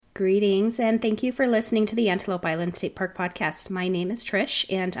Greetings, and thank you for listening to the Antelope Island State Park podcast. My name is Trish,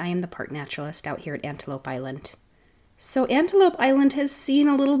 and I am the park naturalist out here at Antelope Island. So Antelope Island has seen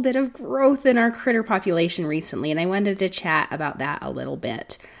a little bit of growth in our critter population recently, and I wanted to chat about that a little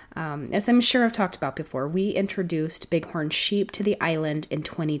bit. As I'm sure I've talked about before, we introduced bighorn sheep to the island in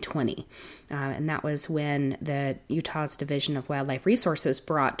 2020, and that was when the Utah's Division of Wildlife Resources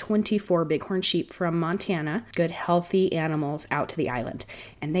brought 24 bighorn sheep from Montana, good healthy animals, out to the island,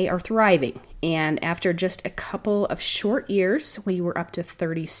 and they are thriving. And after just a couple of short years, we were up to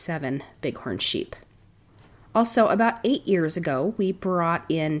 37 bighorn sheep. Also, about 8 years ago, we brought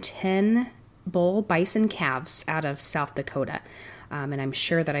in 10 bull bison calves out of South Dakota. And I'm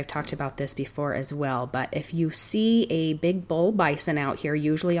sure that I've talked about this before as well, but if you see a big bull bison out here,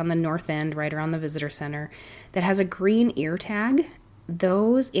 usually on the north end, right around the visitor center, that has a green ear tag,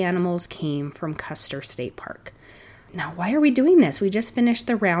 those animals came from Custer State Park. Now, why are we doing this? We just finished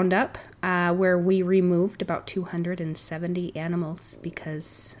the roundup where we removed about 270 animals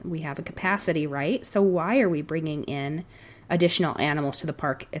because we have a capacity, right? So why are we bringing in additional animals to the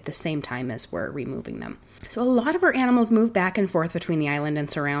park at the same time as we're removing them? So a lot of our animals move back and forth between the island and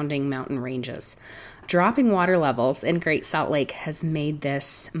surrounding mountain ranges. Dropping water levels in Great Salt Lake has made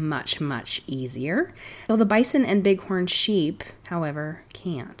this much, much easier. So the bison and bighorn sheep, however,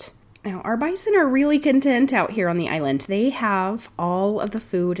 can't. Now, our bison are really content out here on the island. They have all of the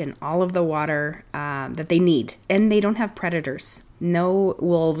food and all of the water that they need, and they don't have predators. No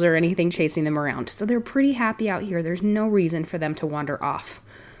wolves or anything chasing them around. So they're pretty happy out here. There's no reason for them to wander off.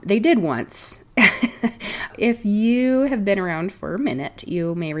 They did once. If you have been around for a minute,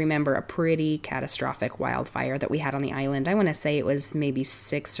 you may remember a pretty catastrophic wildfire that we had on the island. I want to say it was maybe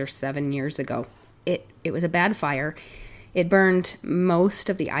 6 or 7 years ago. It was a bad fire. It burned most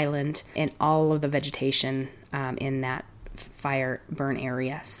of the island and all of the vegetation in that fire burn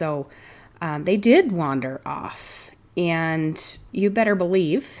area. So they did wander off. And you better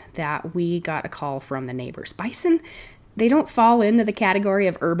believe that we got a call from the neighbors. Bison, they don't fall into the category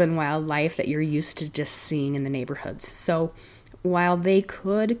of urban wildlife that you're used to just seeing in the neighborhoods. So while they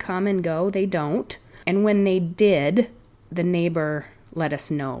could come and go, they don't. And when they did, the neighbor let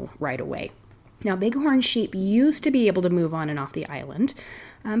us know right away. Now, bighorn sheep used to be able to move on and off the island,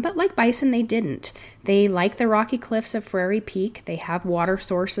 but like bison, they didn't. They like the rocky cliffs of Frary Peak. They have water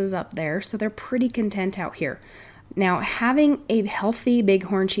sources up there, so they're pretty content out here. Now, having a healthy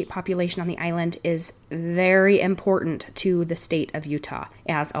bighorn sheep population on the island is very important to the state of Utah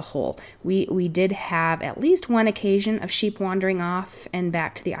as a whole. We did have at least one occasion of sheep wandering off and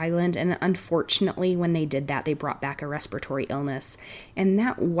back to the island, and unfortunately, when they did that, they brought back a respiratory illness, and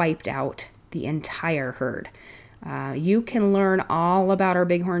that wiped out the entire herd. You can learn all about our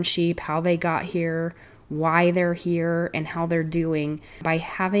bighorn sheep, how they got here, why they're here, and how they're doing by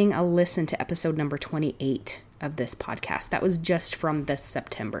having a listen to episode number 28 of this podcast. That was just from this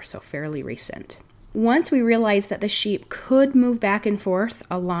September, so fairly recent. Once we realized that the sheep could move back and forth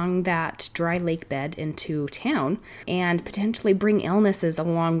along that dry lake bed into town and potentially bring illnesses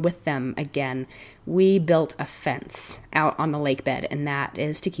along with them again, we built a fence out on the lake bed, and that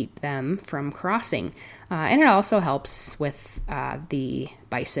is to keep them from crossing. And it also helps with the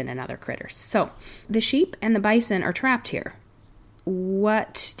bison and other critters. So the sheep and the bison are trapped here.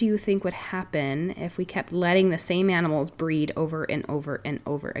 What do you think would happen if we kept letting the same animals breed over and over and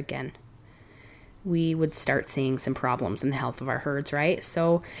over again? We would start seeing some problems in the health of our herds, right?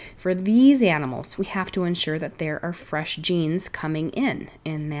 So for these animals, we have to ensure that there are fresh genes coming in,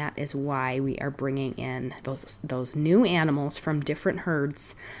 and that is why we are bringing in those new animals from different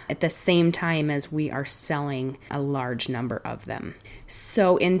herds at the same time as we are selling a large number of them.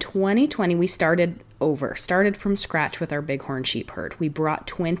 So in 2020, we started from scratch with our bighorn sheep herd. We brought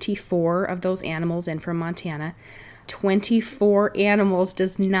 24 of those animals in from Montana. 24 animals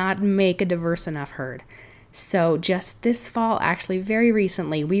does not make a diverse enough herd. So just this fall, actually very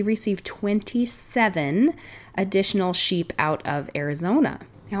recently, we received 27 additional sheep out of Arizona.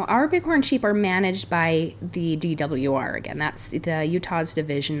 Now, our bighorn sheep are managed by the DWR. Again, that's the Utah's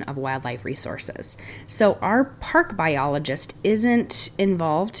Division of Wildlife Resources. So our park biologist isn't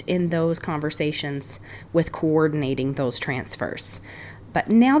involved in those conversations with coordinating those transfers. But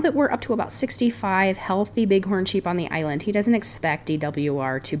now that we're up to about 65 healthy bighorn sheep on the island, he doesn't expect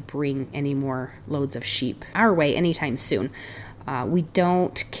DWR to bring any more loads of sheep our way anytime soon. We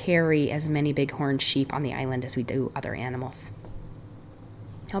don't carry as many bighorn sheep on the island as we do other animals.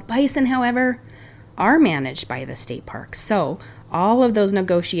 Now, bison, however, are managed by the state park. So all of those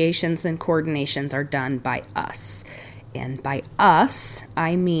negotiations and coordinations are done by us. And by us,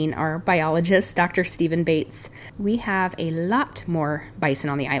 I mean our biologist, Dr. Stephen Bates. We have a lot more bison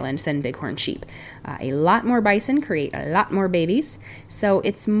on the island than bighorn sheep. A lot more bison create a lot more babies, so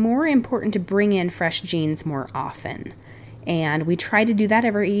it's more important to bring in fresh genes more often. And we try to do that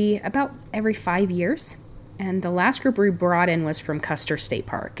about every 5 years. And the last group we brought in was from Custer State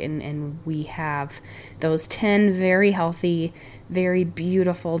Park, and we have those 10 very healthy, very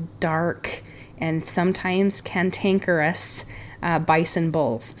beautiful, dark, and sometimes cantankerous bison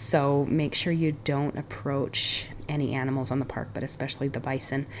bulls. So make sure you don't approach any animals on the park, but especially the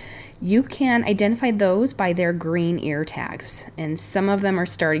bison. You can identify those by their green ear tags, and some of them are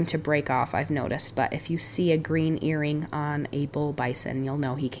starting to break off, I've noticed. But if you see a green earring on a bull bison, you'll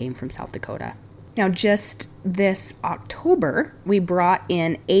know he came from South Dakota. Now, just this October, we brought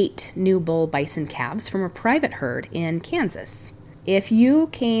in 8 new bull bison calves from a private herd in Kansas. If you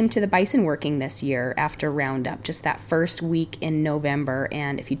came to the bison working this year after Roundup, just that first week in November,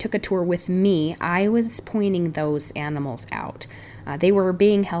 and if you took a tour with me, I was pointing those animals out. They were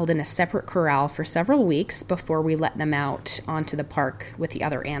being held in a separate corral for several weeks before we let them out onto the park with the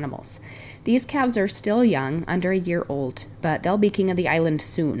other animals. These calves are still young, under a year old, but they'll be king of the island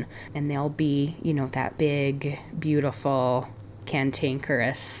soon, and they'll be, that big, beautiful,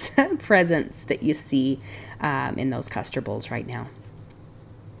 cantankerous presence that you see in those Custer bulls right now.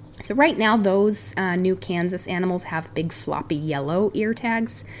 So right now, those new Kansas animals have big floppy yellow ear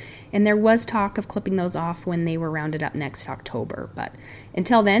tags, and there was talk of clipping those off when they were rounded up next October. But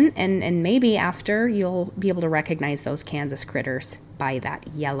until then, and maybe after, you'll be able to recognize those Kansas critters by that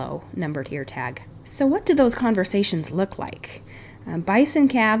yellow numbered ear tag. So what do those conversations look like? Bison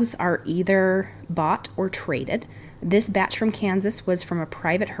calves are either bought or traded. This batch from Kansas was from a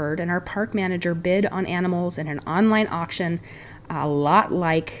private herd, and our park manager bid on animals in an online auction, a lot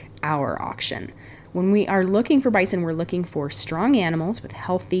like our auction. When we are looking for bison, we're looking for strong animals with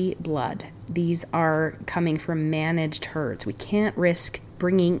healthy blood. These are coming from managed herds. We can't risk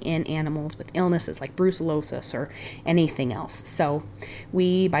bringing in animals with illnesses like brucellosis or anything else. So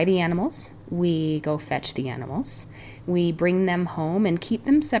we buy the animals, we go fetch the animals, we bring them home and keep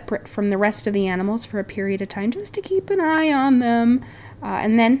them separate from the rest of the animals for a period of time just to keep an eye on them,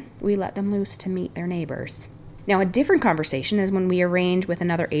 and then we let them loose to meet their neighbors. Now, a different conversation is when we arrange with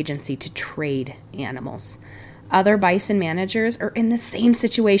another agency to trade animals. Other bison managers are in the same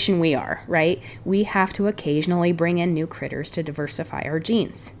situation we are, right? We have to occasionally bring in new critters to diversify our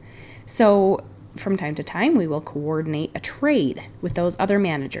genes. So from time to time, we will coordinate a trade with those other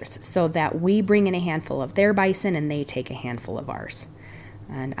managers so that we bring in a handful of their bison and they take a handful of ours.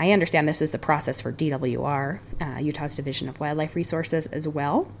 And I understand this is the process for DWR, Utah's Division of Wildlife Resources, as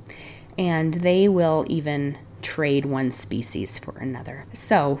well. And they will even trade one species for another.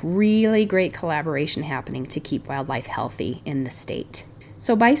 So really great collaboration happening to keep wildlife healthy in the state.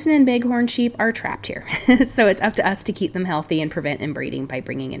 So bison and bighorn sheep are trapped here. So it's up to us to keep them healthy and prevent inbreeding by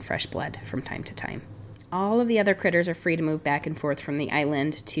bringing in fresh blood from time to time. All of the other critters are free to move back and forth from the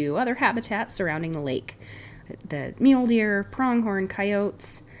island to other habitats surrounding the lake. The mule deer, pronghorn,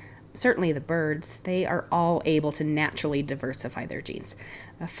 coyotes, certainly the birds, they are all able to naturally diversify their genes.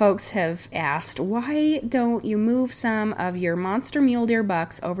 Folks have asked, why don't you move some of your monster mule deer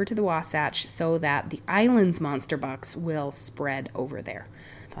bucks over to the Wasatch so that the island's monster bucks will spread over there?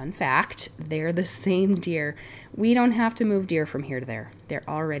 Fun fact, they're the same deer. We don't have to move deer from here to there. They're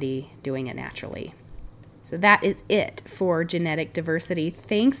already doing it naturally. So that is it for genetic diversity.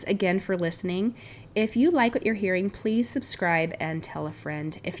 Thanks again for listening. If you like what you're hearing, please subscribe and tell a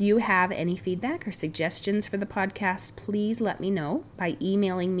friend. If you have any feedback or suggestions for the podcast, please let me know by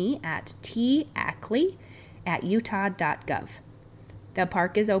emailing me at tackley@utah.gov. The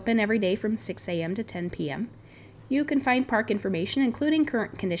park is open every day from 6 a.m. to 10 p.m. You can find park information, including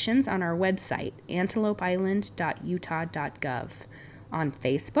current conditions, on our website, antelopeisland.utah.gov, on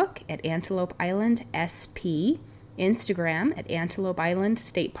Facebook at Antelope Island SP, Instagram at Antelope Island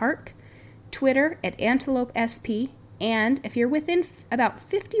State Park, Twitter at Antelope SP, and if you're within about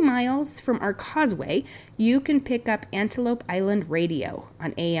 50 miles from our causeway, you can pick up Antelope Island Radio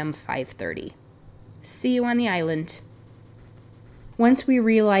on AM 530. See you on the island. Once we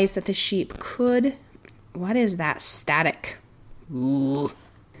realized that the sheep could... What is that static? Ooh.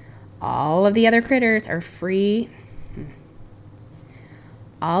 All of the other critters are free.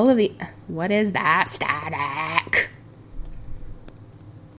 What is that static?